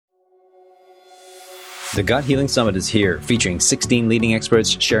The Gut Healing Summit is here, featuring 16 leading experts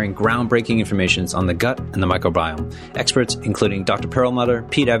sharing groundbreaking information on the gut and the microbiome. Experts including Dr. Perlmutter,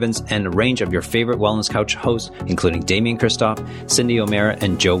 Pete Evans, and a range of your favorite Wellness Couch hosts, including Damien Kristoff, Cindy O'Meara,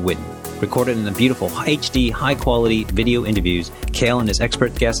 and Joe Whitten. Recorded in the beautiful HD, high-quality video interviews, Kale and his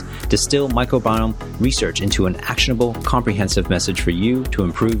expert guests distill microbiome research into an actionable, comprehensive message for you to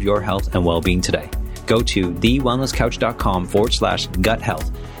improve your health and well-being today. Go to thewellnesscouch.com/gut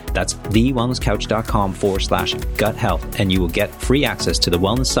health. That's thewellnesscouch.com/gut health, and you will get free access to the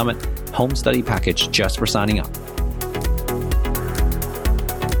Wellness Summit home study package just for signing up.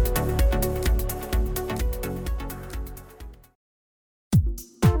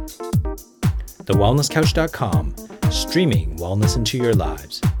 TheWellnessCouch.com, streaming wellness into your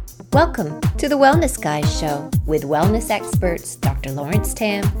lives. Welcome to the Wellness Guys Show with wellness experts Dr. Lawrence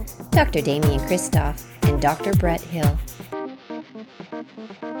Tam, Dr. Damien Kristoff, and Dr. Brett Hill.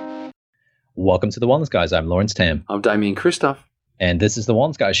 Welcome to the Wellness Guys. I'm Lawrence Tam. I'm Damien Kristoff. And this is the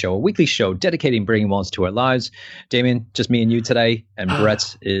Wellness Guys Show, a weekly show dedicating bringing wellness to our lives. Damien, just me and you today, and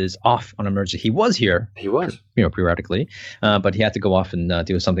Brett is off on emergency. He was here. He was. Periodically, but he had to go off and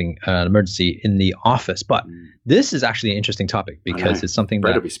deal with something, an emergency in the office. But this is actually an interesting topic because it's something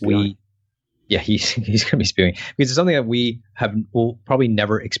Brett that will be spewing. he's going to be spewing because it's something that will probably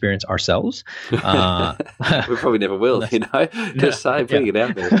never experience ourselves. We probably never will, just say, putting it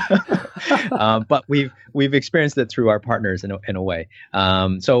out there. But we've experienced it through our partners in a way.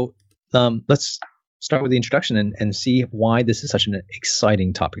 So let's start with the introduction and see why this is such an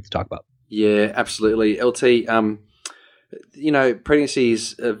exciting topic to talk about. Yeah, absolutely. LT, pregnancy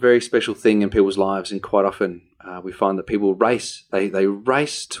is a very special thing in people's lives, and quite often we find that people race. They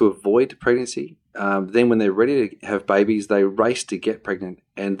race to avoid pregnancy. Then when they're ready to have babies, they race to get pregnant,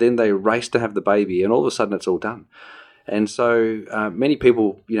 and then they race to have the baby, and all of a sudden it's all done. And so many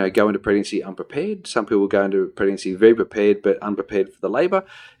people, go into pregnancy unprepared. Some people go into pregnancy very prepared but unprepared for the labour,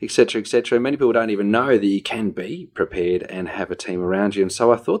 etc., etc. Many people don't even know that you can be prepared and have a team around you. And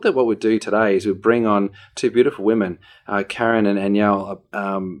so I thought that what we'd do today is we'd bring on two beautiful women, Karen and Anielle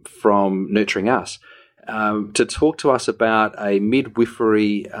from Nurturing Us, to talk to us about a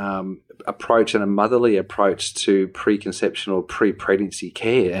midwifery approach and a motherly approach to preconception or pre-pregnancy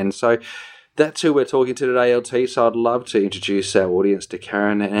care. And so that's who we're talking to today, LT. So I'd love to introduce our audience to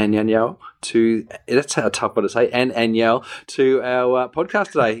Karen and Anielle that's a tough one to say, and Anielle to our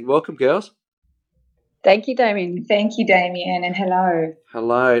podcast today. Welcome, girls. Thank you, Damien. Thank you, Damien, and hello.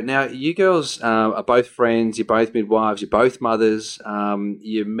 Hello. Now, you girls are both friends. You're both midwives. You're both mothers.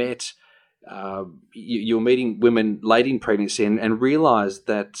 You met. You were meeting women late in pregnancy and realised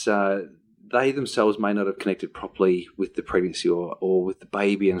that they themselves may not have connected properly with the pregnancy or with the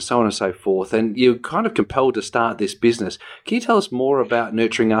baby and so on and so forth. And you're kind of compelled to start this business. Can you tell us more about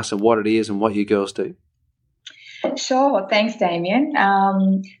Nurturing Us and what it is and what you girls do? Sure. Thanks, Damien.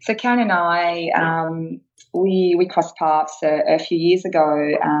 So Karen and I, we crossed paths a few years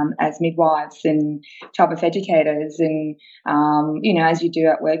ago as midwives and childbirth educators. And, as you do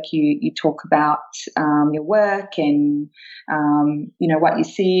at work, you talk about your work and, what you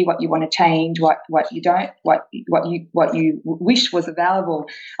see, what you want to change, what you don't, what you wish was available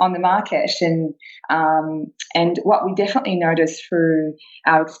on the market. And what we definitely noticed through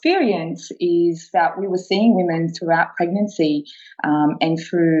our experience is that we were seeing women throughout pregnancy and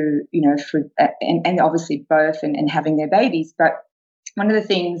through obviously birth and having their babies. But one of the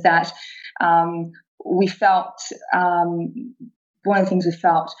things that we felt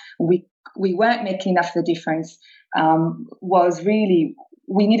we weren't making enough of a difference was really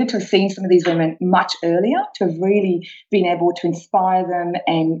we needed to have seen some of these women much earlier to have really been able to inspire them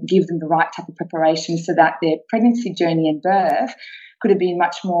and give them the right type of preparation so that their pregnancy journey and birth could have been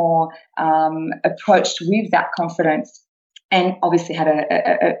much more approached with that confidence and obviously had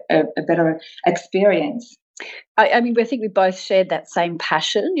a better experience. I think we both shared that same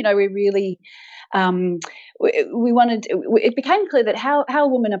passion. We really we wanted. It became clear that how a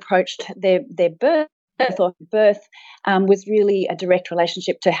woman approached their birth was really a direct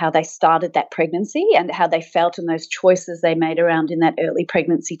relationship to how they started that pregnancy and how they felt and those choices they made around in that early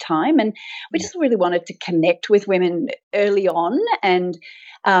pregnancy time. And we just really wanted to connect with women early on and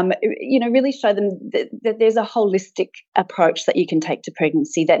really show them that there's a holistic approach that you can take to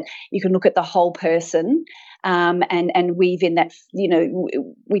pregnancy, that you can look at the whole person and weave in that,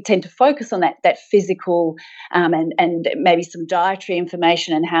 we tend to focus on that physical and maybe some dietary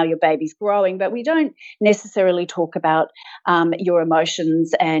information and how your baby's growing, but we don't necessarily talk about your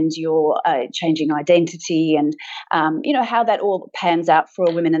emotions and your changing identity and how that all pans out for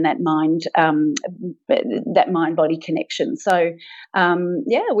a woman and that mind-body connection. So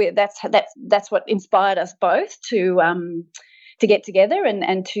that's what inspired us both to get together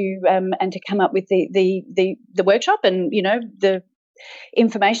and to come up with the workshop and the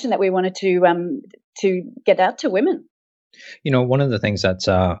information that we wanted to get out to women. One of the things that's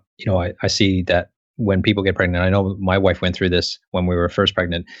I see that when people get pregnant, I know my wife went through this when we were first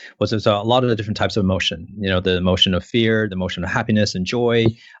pregnant, was there's a lot of the different types of emotion, the emotion of fear, the emotion of happiness and joy.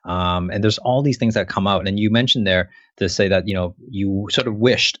 And there's all these things that come out. And you mentioned there to say that, you sort of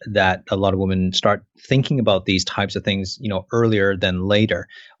wished that a lot of women start thinking about these types of things, earlier than later.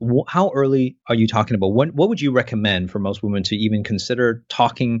 How early are you talking about? What would you recommend for most women to even consider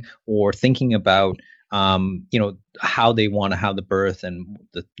talking or thinking about, how they want to have the birth and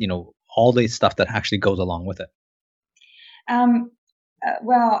all the stuff that actually goes along with it? I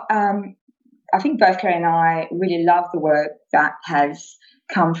think both Kerry and I really love the work that has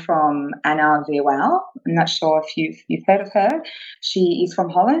come from Anna Verwel. I'm not sure if you've heard of her. She is from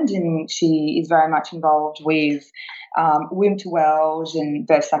Holland and she is very much involved with Womb to Wells and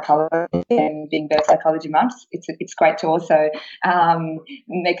birth psychology, and being Birth Psychology Month. It's great to also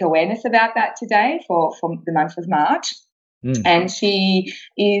make awareness about that today for the month of March. And she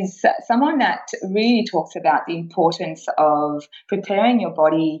is someone that really talks about the importance of preparing your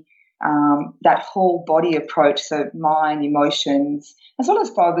body, that whole body approach, so mind, emotions, as well as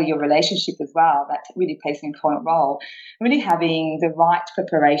probably your relationship as well. That really plays an important role. Really having the right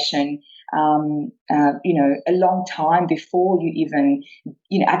preparation, a long time before you even,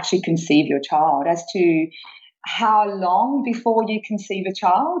 actually conceive your child, as to how long before you conceive a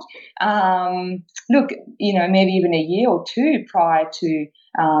child. Maybe even a year or two prior to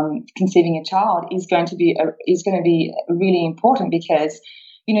conceiving a child is going to be really important, because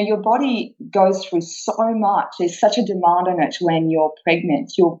your body goes through so much. There's such a demand on it when you're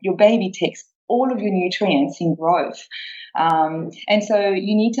pregnant. Your baby takes all of your nutrients in growth, and so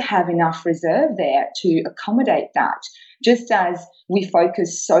you need to have enough reserve there to accommodate that. Just as we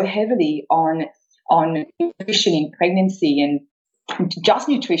focus so heavily on nutrition in pregnancy, and just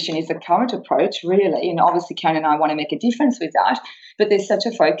nutrition is the current approach, really. And obviously, Karen and I want to make a difference with that. But there's such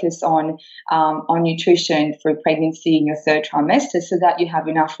a focus on nutrition for pregnancy in your third trimester, so that you have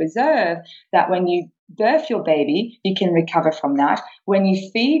enough reserve that when you birth your baby, you can recover from that. When you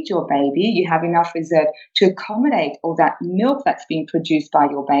feed your baby, you have enough reserve to accommodate all that milk that's being produced by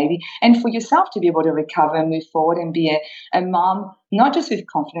your baby, and for yourself to be able to recover and move forward and be a mom, not just with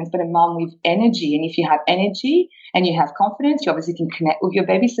confidence, but a mom with energy. And if you have energy and you have confidence, you obviously can connect with your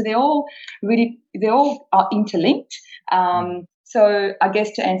baby. So they all are interlinked. So I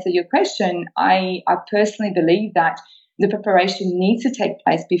guess to answer your question, I personally believe that the preparation needs to take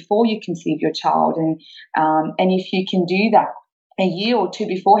place before you conceive your child. And if you can do that a year or two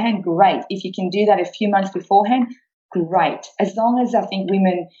beforehand, great. If you can do that a few months beforehand, great. As long as I think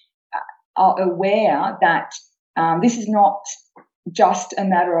women are aware that this is not just a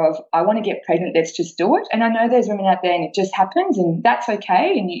matter of, I want to get pregnant, let's just do it. And I know there's women out there and it just happens, and that's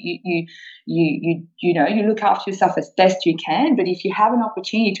okay. And you look after yourself as best you can. But if you have an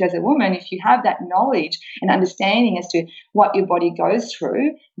opportunity to, as a woman, if you have that knowledge and understanding as to what your body goes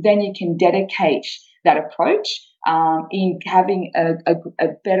through, then you can dedicate that approach in having a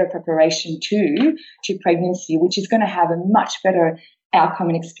better preparation to pregnancy, which is going to have a much better outcome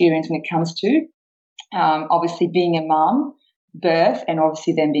and experience when it comes to obviously being a mum, birth, and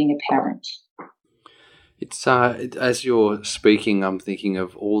obviously then being a parent. It's as you're speaking, I'm thinking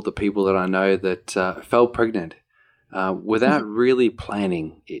of all the people that I know that fell pregnant without really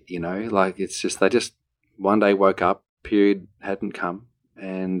planning it. It's just they just one day woke up, period hadn't come,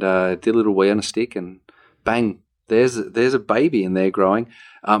 and did a little wee on a stick, and bang, there's a baby in there growing.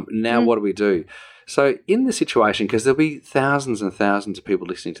 Now what do we do? So in the situation, because there'll be thousands and thousands of people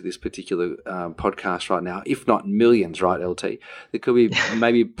listening to this particular podcast right now, if not millions, right, LT? There could be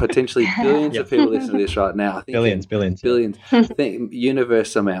maybe potentially billions of people listening to this right now. Billions.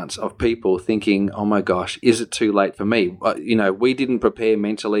 Universe amounts of people thinking, oh my gosh, is it too late for me? We didn't prepare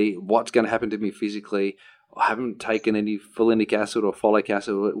mentally. What's going to happen to me physically? I haven't taken any folinic acid or folic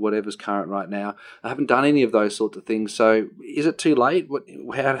acid or whatever's current right now. I haven't done any of those sorts of things. So is it too late?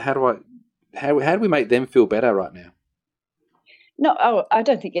 How do we make them feel better right now? No, I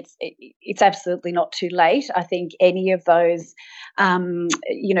don't think it's absolutely not too late. I think any of those,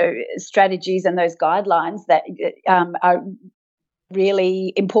 strategies and those guidelines that are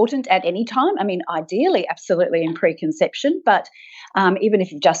really important at any time. I mean, ideally, absolutely in preconception, but even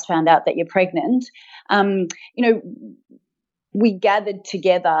if you've just found out that you're pregnant, we gathered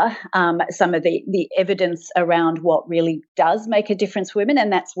together some of the evidence around what really does make a difference for women,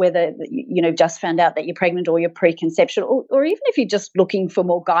 and that's whether just found out that you're pregnant or you're preconception, or even if you're just looking for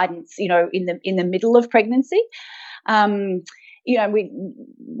more guidance, in the middle of pregnancy.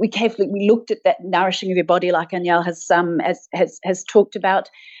 We carefully looked at that nourishing of your body, like Anielle has talked about,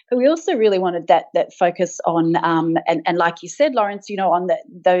 but we also really wanted that focus on and like you said, Lawrence, on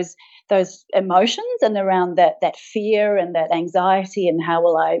those emotions and around that fear and that anxiety, and how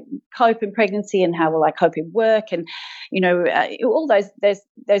will I cope in pregnancy and how will I cope in work, and all those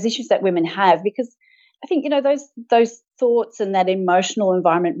issues that women have, because I think those thoughts and that emotional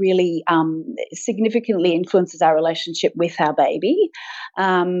environment really significantly influences our relationship with our baby,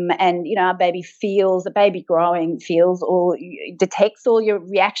 and our baby feels, the baby growing feels or detects all your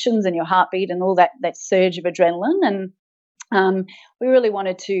reactions and your heartbeat and all that surge of adrenaline, and we really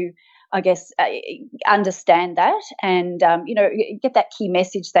wanted to, I guess, understand that and, get that key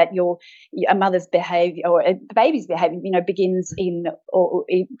message that a mother's behaviour or a baby's behaviour, begins in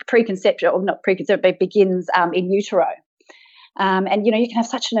preconception, or not preconception, but begins in utero. And, you can have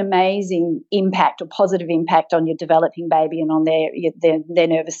such an amazing impact or positive impact on your developing baby and on their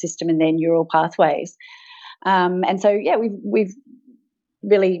nervous system and their neural pathways. And so, yeah, we've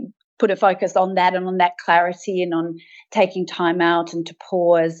really put a focus on that and on that clarity and on taking time out and to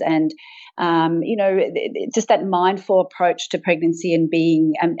pause and, just that mindful approach to pregnancy and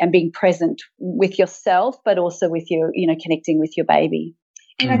being present with yourself, but also with your, connecting with your baby.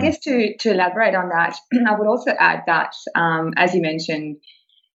 And I guess to elaborate on that, I would also add that, as you mentioned,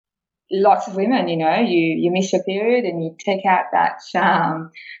 lots of women, you miss your period and you take out that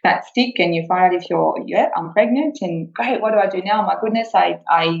stick and you find out if I'm pregnant, and great, what do I do now? My goodness, I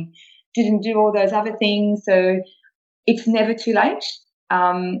didn't do all those other things. So it's never too late.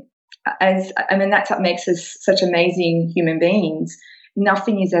 That's what makes us such amazing human beings.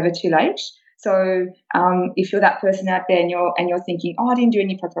 Nothing is ever too late. So if you're that person out there and you're thinking, I didn't do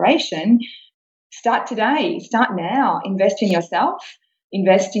any preparation, start today, start now, invest in yourself,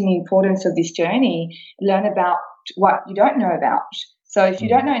 invest in the importance of this journey, learn about what you don't know about. So if you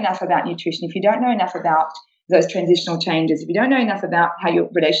don't know enough about nutrition, if you don't know enough about those transitional changes, if you don't know enough about how your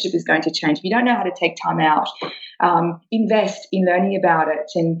relationship is going to change, if you don't know how to take time out, invest in learning about it.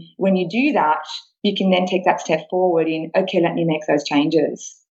 And when you do that, you can then take that step forward in, okay, let me make those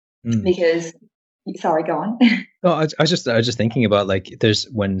changes. Because, sorry, go on. No, I was just thinking about, like, there's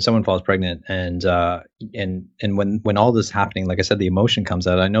when someone falls pregnant and when all this is happening, like I said, the emotion comes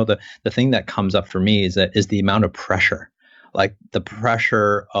out. I know the thing that comes up for me is the amount of pressure, like the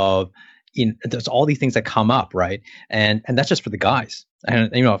pressure of, there's all these things that come up, right? And that's just for the guys.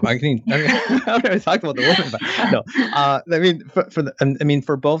 And if I don't really talk about the women, but no.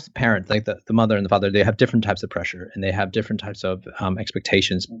 For both parents, like the mother and the father, they have different types of pressure and they have different types of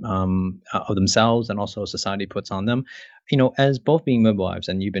expectations of themselves, and also society puts on them. As both being midwives,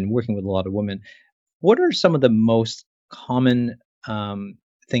 and you've been working with a lot of women, what are some of the most common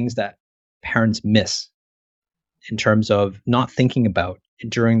things that parents miss in terms of not thinking about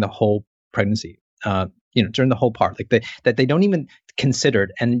during the whole pregnancy, during the whole part, like that they don't even consider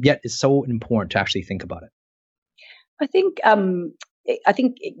it, and yet it's so important to actually think about it? I think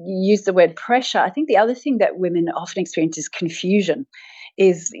you used the word pressure. I think the other thing that women often experience is confusion,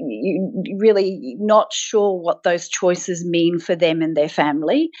 is really not sure what those choices mean for them and their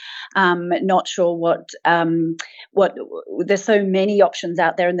family, not sure what there's so many options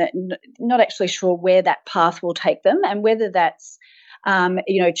out there, and that not actually sure where that path will take them, and whether that's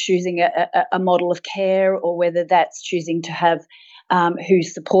choosing a model of care, or whether that's choosing to have who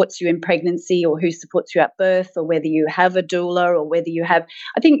supports you in pregnancy, or who supports you at birth, or whether you have a doula, or whether you have.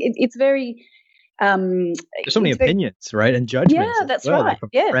 I think it's very. There's so many opinions, right, and judgments. Yeah, that's right.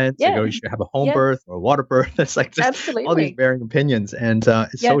 Like friends, you should have a home birth or a water birth. It's like just all these varying opinions, and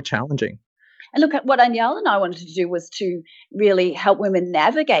it's so challenging. And look, what Anielle and I wanted to do was to really help women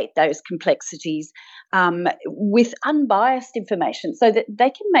navigate those complexities with unbiased information, so that they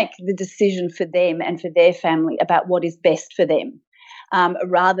can make the decision for them and for their family about what is best for them.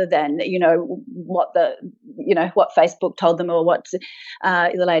 Rather than what Facebook told them, or what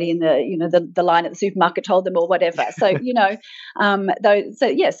the lady in the line at the supermarket told them, or whatever. So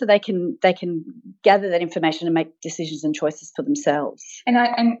so they can gather that information and make decisions and choices for themselves.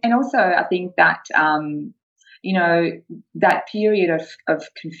 And also I think that that period of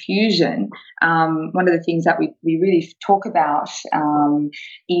confusion, one of the things that we really talk about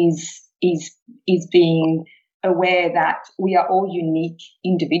is being aware that we are all unique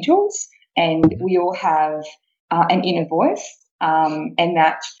individuals and we all have an inner voice, and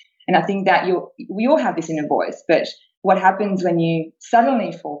I think that we all have this inner voice. But what happens when you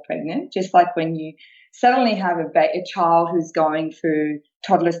suddenly fall pregnant, just like when you suddenly have a child who's going through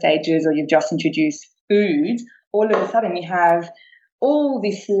toddler stages, or you've just introduced food, all of a sudden you have all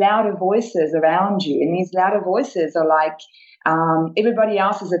these louder voices around you, and these louder voices are like everybody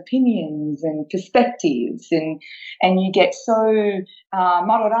else's opinions and perspectives, and you get so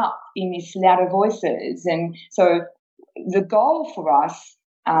muddled up in these louder voices. And so the goal for us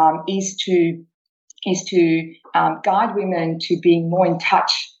is to guide women to being more in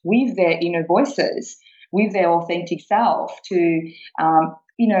touch with their inner voices, with their authentic self. To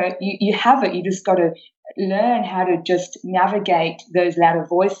you have it. You just got to learn how to just navigate those louder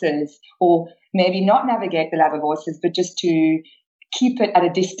voices, or maybe not navigate the louder voices, but just to keep it at a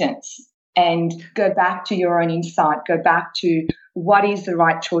distance and go back to your own insight, go back to what is the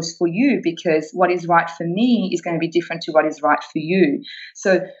right choice for you, because what is right for me is going to be different to what is right for you.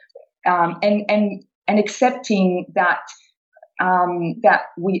 So, and accepting that that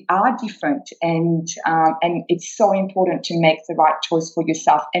we are different, and it's so important to make the right choice for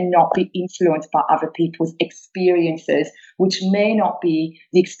yourself and not be influenced by other people's experiences, which may not be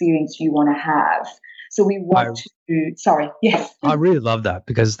the experience you want to have. So we want to. Sorry, yes. I really love that,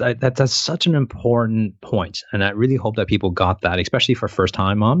 because that's such an important point, and I really hope that people got that, especially for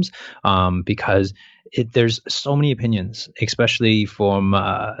first-time moms, because there's so many opinions, especially from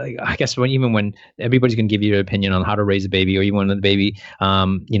I guess when everybody's going to give you an opinion on how to raise a baby, or even when the baby,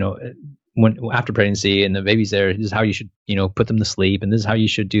 when after pregnancy and the baby's there, this is how you should put them to sleep, and this is how you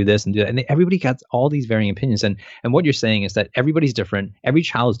should do this and do that, and everybody gets all these varying opinions. And what you're saying is that everybody's different, every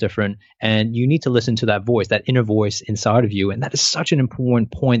child is different, and you need to listen to that voice, that inner voice inside of you. And that is such an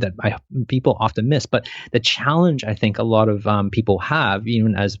important point that people often miss. But the challenge I think a lot of people have,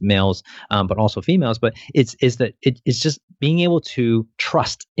 even as males, but also females, but it's just being able to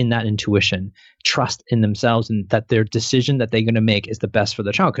trust in that intuition, trust in themselves, and that their decision that they're going to make is the best for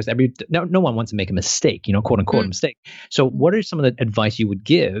the child, because no one wants to make a mistake, quote unquote mistake. So what are some of the advice you would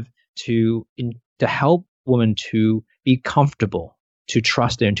give to help women to be comfortable to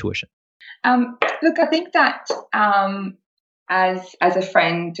trust their intuition? Look, I think that as a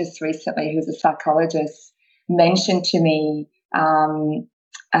friend just recently, who's a psychologist, mentioned to me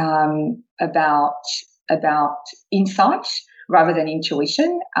about insight rather than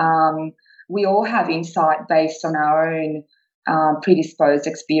intuition. We all have insight based on our own predisposed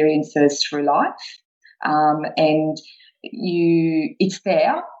experiences through life, and it's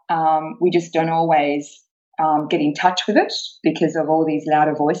there. We just don't always get in touch with it because of all these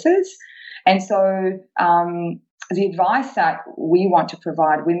louder voices. And so the advice that we want to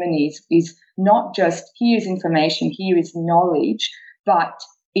provide women is not just here's information, here is knowledge, but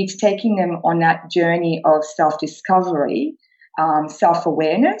it's taking them on that journey of self-discovery,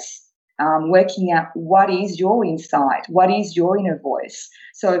 self-awareness, working out what is your insight, what is your inner voice.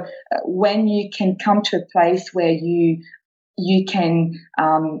 So when you can come to a place where you can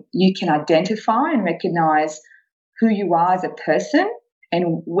identify and recognize who you are as a person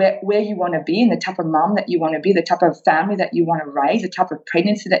and where you want to be, and the type of mum that you want to be, the type of family that you want to raise, the type of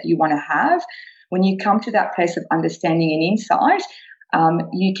pregnancy that you want to have, when you come to that place of understanding and insight,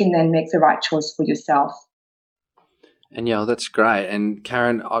 you can then make the right choice for yourself. And yeah, that's great. And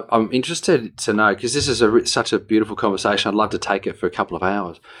Karen, I'm interested to know, because this is such a beautiful conversation. I'd love to take it for a couple of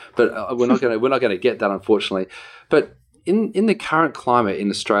hours, but we're not going to get that, unfortunately. But in the current climate in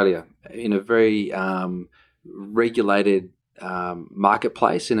Australia, in a very regulated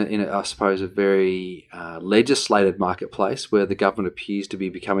marketplace, in I suppose a very legislated marketplace, where the government appears to be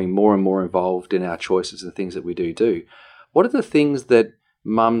becoming more and more involved in our choices and things that we do. What are the things that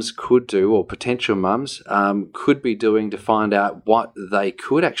mums could do, or potential mums could be doing, to find out what they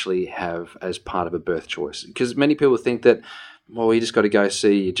could actually have as part of a birth choice? Because many people think that, well, you just got to go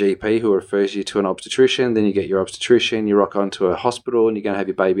see your GP, who refers you to an obstetrician. Then you get your obstetrician, you rock onto a hospital, and you're going to have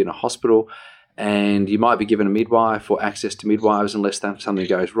your baby in a hospital. And you might be given a midwife or access to midwives unless something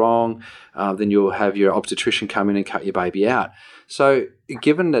goes wrong. Then you'll have your obstetrician come in and cut your baby out. So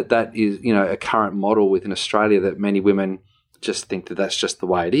given that is, a current model within Australia, that many women just think that that's just the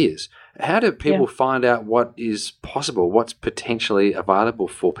way it is, how do people find out what is possible, what's potentially available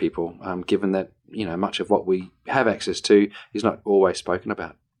for people, given that much of what we have access to is not always spoken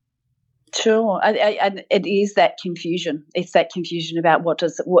about? Sure, and it is that confusion. It's that confusion about what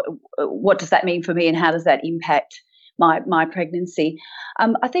does that mean for me, and how does that impact my pregnancy.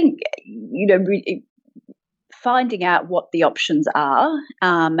 I think finding out what the options are,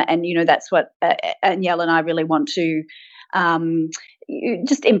 and that's what Anielle and I really want to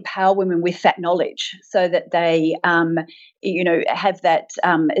just empower women with that knowledge, so that they have that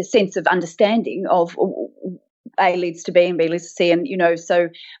sense of understanding of A leads to B and B leads to C, and so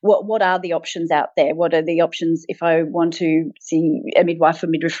what are the options out there? What are the options if I want to see a midwife for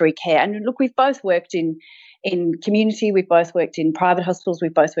midwifery care? And look, we've both worked in community, we've both worked in private hospitals,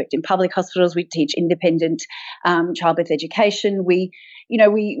 we've both worked in public hospitals. We teach independent childbirth education. We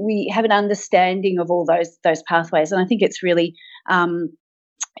have an understanding of all those pathways, and I think it's really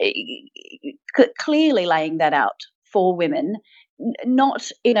clearly laying that out for women, not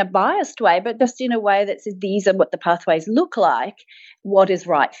in a biased way, but just in a way that says these are what the pathways look like. What is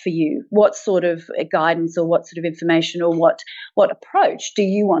right for you? What sort of guidance or what sort of information or what approach do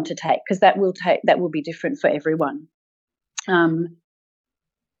you want to take? Because that will be different for everyone. One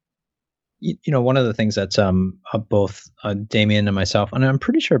of the things that both Damien and myself, and I'm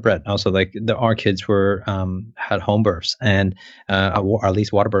pretty sure Brett also, like our kids were had home births and or at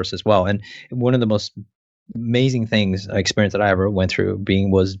least water births as well. And one of the most amazing experience that I ever went through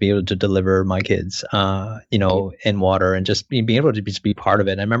was be able to deliver my kids, in water, and just being able to just be part of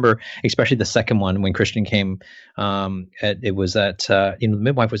it. And I remember especially the second one when Christian came, it was that the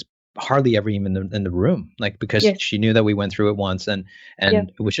midwife was hardly ever even in the room, like, because she knew that we went through it once, and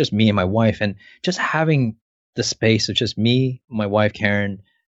it was just me and my wife, and just having the space of just me, my wife Karen,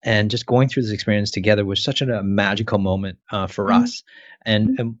 and just going through this experience together was such a magical moment for us.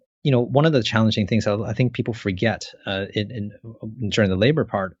 And one of the challenging things I think people forget during the labor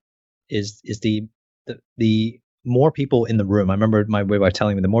part is the more people in the room. I remember my wife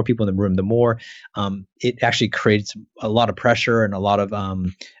telling me the more people in the room, the more it actually creates a lot of pressure and a lot of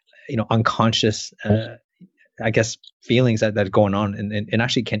unconscious feelings that are going on, and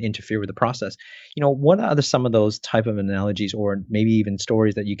actually can interfere with the process. What are some of those type of analogies, or maybe even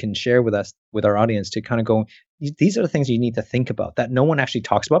stories that you can share with us, with our audience, to kind of go, these are the things you need to think about that no one actually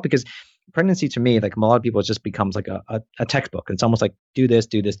talks about? Because pregnancy, to me, like a lot of people, it just becomes like a textbook. It's almost like do this,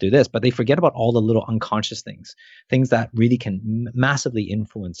 but they forget about all the little unconscious things that really can massively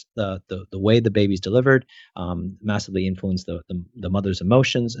influence the way the baby's delivered, massively influence the mother's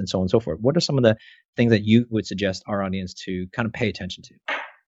emotions, and so on and so forth. What are some of the things that you would suggest our audience to kind of pay attention to?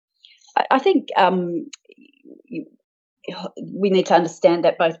 I think we need to understand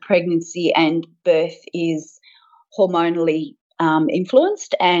that both pregnancy and birth is hormonally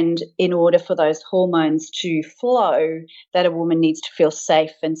influenced, and in order for those hormones to flow, that a woman needs to feel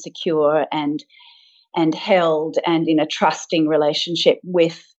safe and secure and held and in a trusting relationship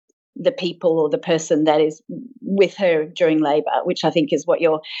with the people or the person that is with her during labour, which I think is what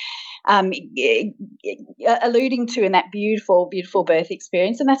you're alluding to in that beautiful, beautiful birth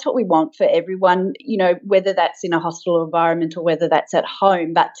experience. And that's what we want for everyone, whether that's in a hospital environment or whether that's at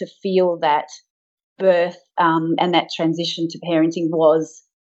home, but to feel that birth and that transition to parenting was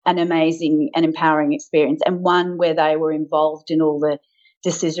an amazing and empowering experience, and one where they were involved in all the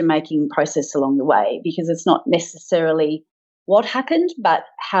decision-making process along the way, because it's not necessarily what happened, but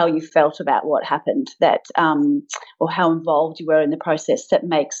how you felt about what happened, that or how involved you were in the process, that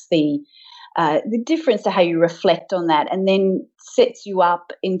makes the difference to how you reflect on that, and then sets you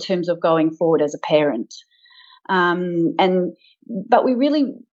up in terms of going forward as a parent. But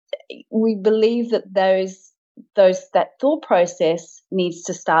we believe that that thought process needs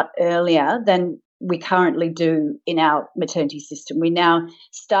to start earlier than we currently do in our maternity system. We now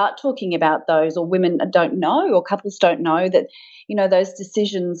start talking about those, or women don't know, or couples don't know that, those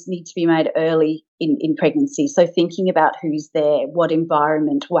decisions need to be made early in pregnancy. So thinking about who's there, what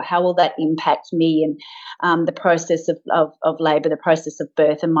environment, how will that impact me, and the process of labour, the process of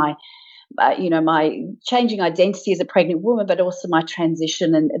birth, and my changing identity as a pregnant woman, but also my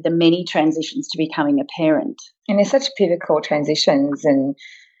transition and the many transitions to becoming a parent. And there's such pivotal transitions. And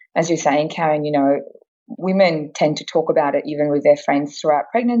as you're saying, Karen, women tend to talk about it even with their friends throughout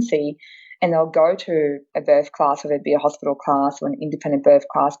pregnancy, and they'll go to a birth class, whether it be a hospital class or an independent birth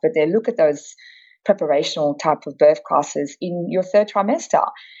class, but they look at those preparational type of birth classes in your third trimester,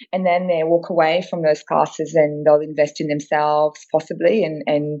 and then they walk away from those classes and they'll invest in themselves possibly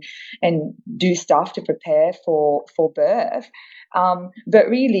and do stuff to prepare for birth, But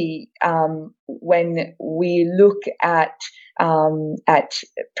really, when we look at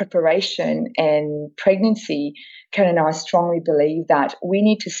preparation and pregnancy, Karen and I strongly believe that we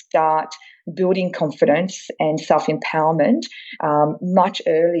need to start building confidence and self-empowerment much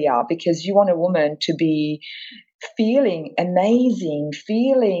earlier, because you want a woman to be feeling amazing,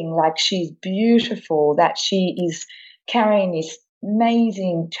 feeling like she's beautiful, that she is carrying this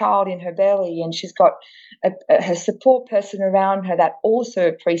amazing child in her belly, and she's got her support person around her that also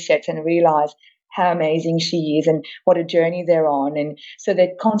appreciates and realize how amazing she is and what a journey they're on. And so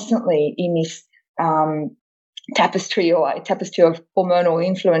they're constantly in this tapestry of hormonal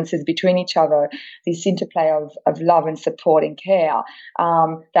influences between each other, this interplay of love and support and care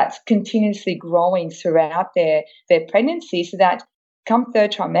that's continuously growing throughout their pregnancy, so that come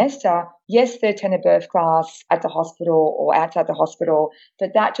third trimester, yes, they attend a birth class at the hospital or outside the hospital,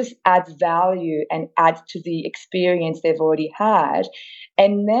 but that just adds value and adds to the experience they've already had.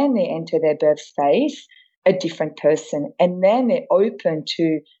 And then they enter their birth space a different person, and then they're open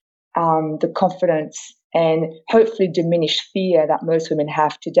to the confidence and hopefully diminished fear that most women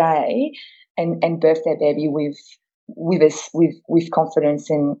have today, and birth their baby with confidence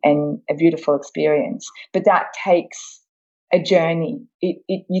and a beautiful experience. But that takes a journey.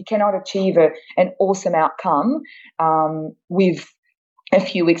 You cannot achieve an awesome outcome with a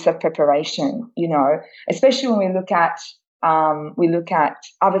few weeks of preparation, especially when we look at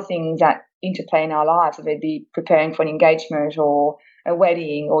other things that interplay in our lives, whether it be preparing for an engagement or a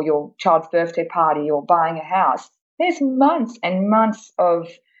wedding or your child's birthday party or buying a house. There's months and months of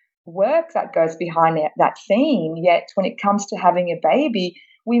work that goes behind that scene. Yet when it comes to having a baby,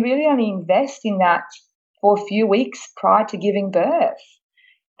 we really only invest in that for a few weeks prior to giving birth.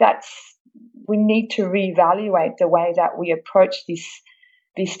 We need to reevaluate the way that we approach this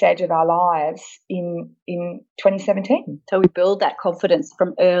stage of our lives in 2017. So we build that confidence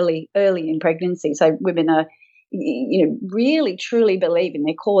from early in pregnancy. So women are, really truly believe in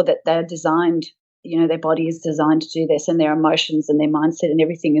their core that they're designed, their body is designed to do this, and their emotions and their mindset and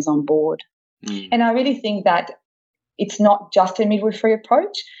everything is on board. And I really think that it's not just a midwifery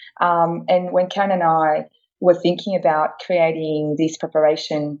approach. And when Karen and I were thinking about creating this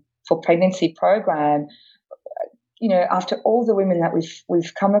preparation for pregnancy program, after all the women that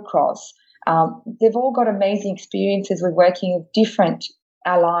we've come across, they've all got amazing experiences with working with different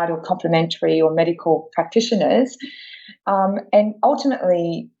allied or complementary or medical practitioners. And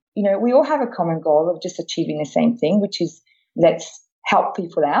ultimately, we all have a common goal of just achieving the same thing, which is let's help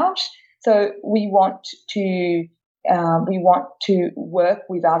people out. So we want to work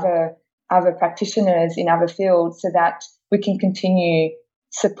with other practitioners in other fields so that we can continue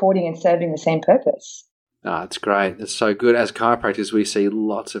supporting and serving the same purpose. It's great. It's so good. As chiropractors, we see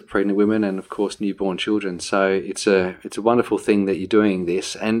lots of pregnant women and, of course, newborn children. So it's a wonderful thing that you're doing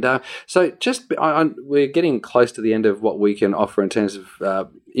this. And so we're getting close to the end of what we can offer in terms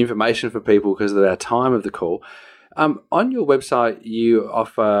of information for people because of our time of the call. On your website, you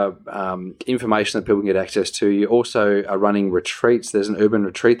offer information that people can get access to. You also are running retreats. There's an urban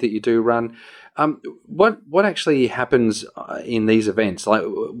retreat that you do run. What actually happens in these events? Like,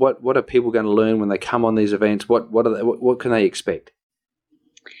 what are people going to learn when they come on these events? What can they expect?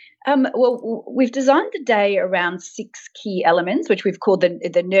 Well, we've designed the day around 6 key elements, which we've called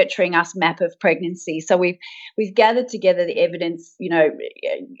the Nurturing Us map of pregnancy. So we've gathered together the evidence,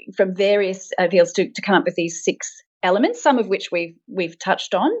 from various fields to come up with these 6 elements, some of which we've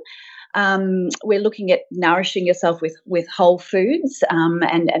touched on. We're looking at nourishing yourself with whole foods,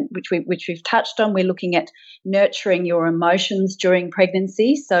 and which we've touched on. We're looking at nurturing your emotions during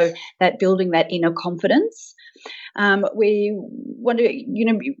pregnancy, so that building that inner confidence. We want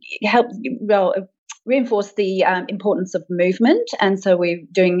to help reinforce the importance of movement, and so we're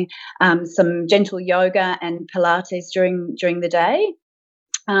doing some gentle yoga and Pilates during the day.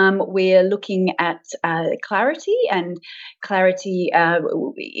 We're looking at clarity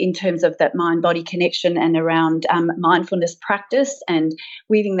in terms of that mind-body connection and around mindfulness practice and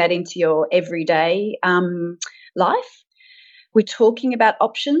weaving that into your everyday life. We're talking about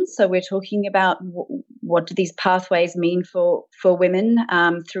options, so we're talking about what do these pathways mean for women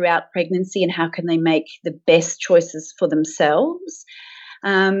throughout pregnancy and how can they make the best choices for themselves.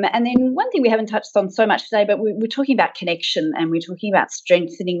 And then one thing we haven't touched on so much today, but we're talking about connection, and we're talking about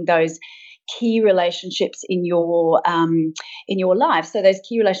strengthening those key relationships in your life. So those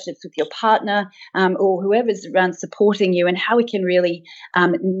key relationships with your partner or whoever's around supporting you, and how we can really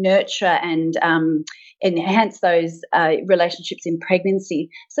nurture and enhance those relationships in pregnancy,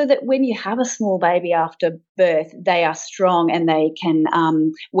 so that when you have a small baby after birth, they are strong and they can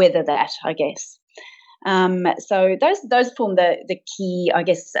weather that, I guess. So those form the key, I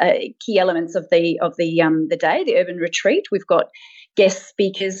guess, key elements of the day, the urban retreat. We've got guest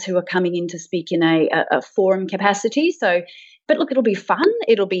speakers who are coming in to speak in a forum capacity. So, but look, it'll be fun.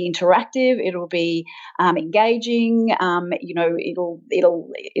 It'll be interactive. It'll be engaging. It'll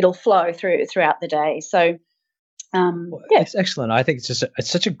flow throughout the day. So. It's excellent. I think it's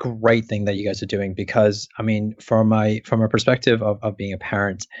such a great thing that you guys are doing, because I mean, from a perspective of being a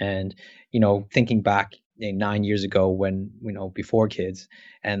parent and, thinking back 9 years ago when, before kids,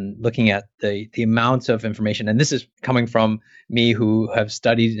 and looking at the amount of information, and this is coming from me who have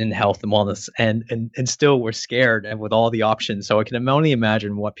studied in health and wellness and still we're scared and with all the options. So I can only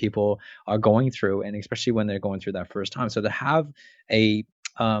imagine what people are going through, and especially when they're going through that first time. So to have a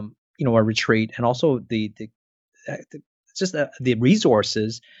retreat, and also the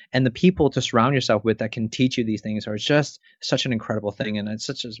resources and the people to surround yourself with that can teach you these things are just such an incredible thing. And it's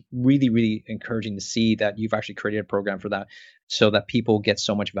such as really, really encouraging to see that you've actually created a program for that, so that people get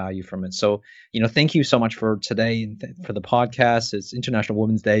so much value from it. So, thank you so much for today and for the podcast. It's International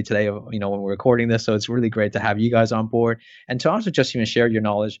Women's Day today, when we're recording this. So it's really great to have you guys on board, and to also just even share your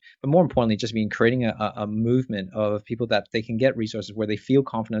knowledge, but more importantly, just creating a movement of people that they can get resources where they feel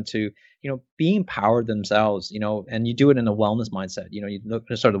confident to, be empowered themselves, and you do it in a wellness mindset. You look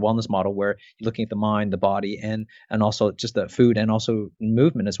at sort of the wellness model where you're looking at the mind, the body, and also just the food, and also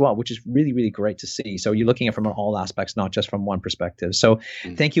movement as well, which is really, really great to see. So you're looking at it from all aspects, not just from one perspective. So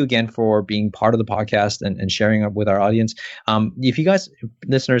thank you again for being part of the podcast and sharing it with our audience. If you guys,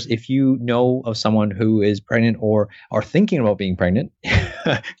 listeners, if you know of someone who is pregnant or are thinking about being pregnant,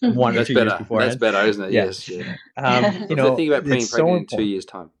 1 or 2 years before, that's better, isn't it? Yes. Yeah. Think about being pregnant in 2 years'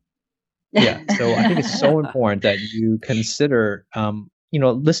 time. Yeah. So I think it's so important that you consider,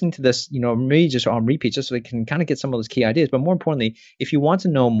 listening to this, maybe just on repeat, just so they can kind of get some of those key ideas. But more importantly, if you want to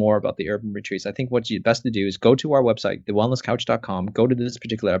know more about the urban retreats, I think what's best to do is go to our website, thewellnesscouch.com, go to this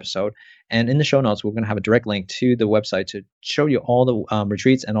particular episode, and in the show notes, we're going to have a direct link to the website to show you all the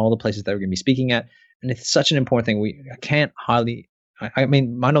retreats and all the places that we're going to be speaking at. And it's such an important thing. I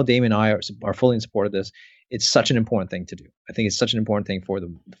know Damien and I are fully in support of this. It's such an important thing to do. I think it's such an important thing for the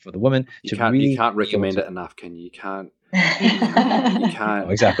women you can't recommend it enough, can you? You can't. You can't. Oh,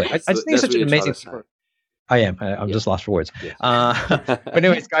 exactly. I just think it's such an amazing. I'm just lost for words. Yes. But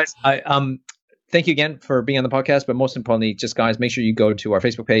anyways, guys, thank you again for being on the podcast. But most importantly, just guys, make sure you go to our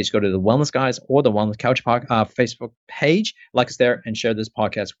Facebook page, go to the Wellness Guys or the Wellness Couch Facebook page, like us there, and share this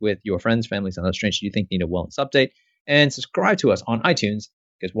podcast with your friends, families, and other strangers you think need a wellness update. And subscribe to us on iTunes,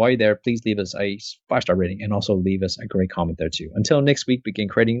 because while you're there, please leave us a 5-star rating and also leave us a great comment there too. Until next week, begin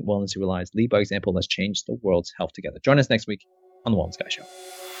creating wellness through lives. Lead by example. Let's change the world's health together. Join us next week on The Wellness Guy Show.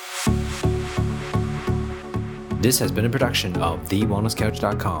 This has been a production of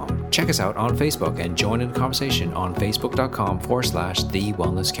TheWellnessCouch.com. Check us out on Facebook and join in the conversation on Facebook.com/The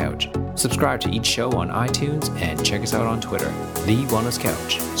Wellness Couch. Subscribe to each show on iTunes and check us out on Twitter. The Wellness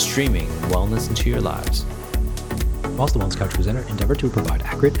Couch, streaming wellness into your lives. Whilst the Wellness Couch presenter endeavor to provide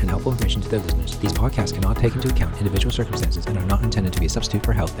accurate and helpful information to their listeners, these podcasts cannot take into account individual circumstances and are not intended to be a substitute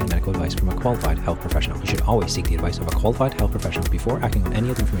for health and medical advice from a qualified health professional. You should always seek the advice of a qualified health professional before acting on any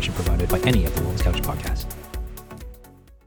of the information provided by any of the Wellness Couch podcasts.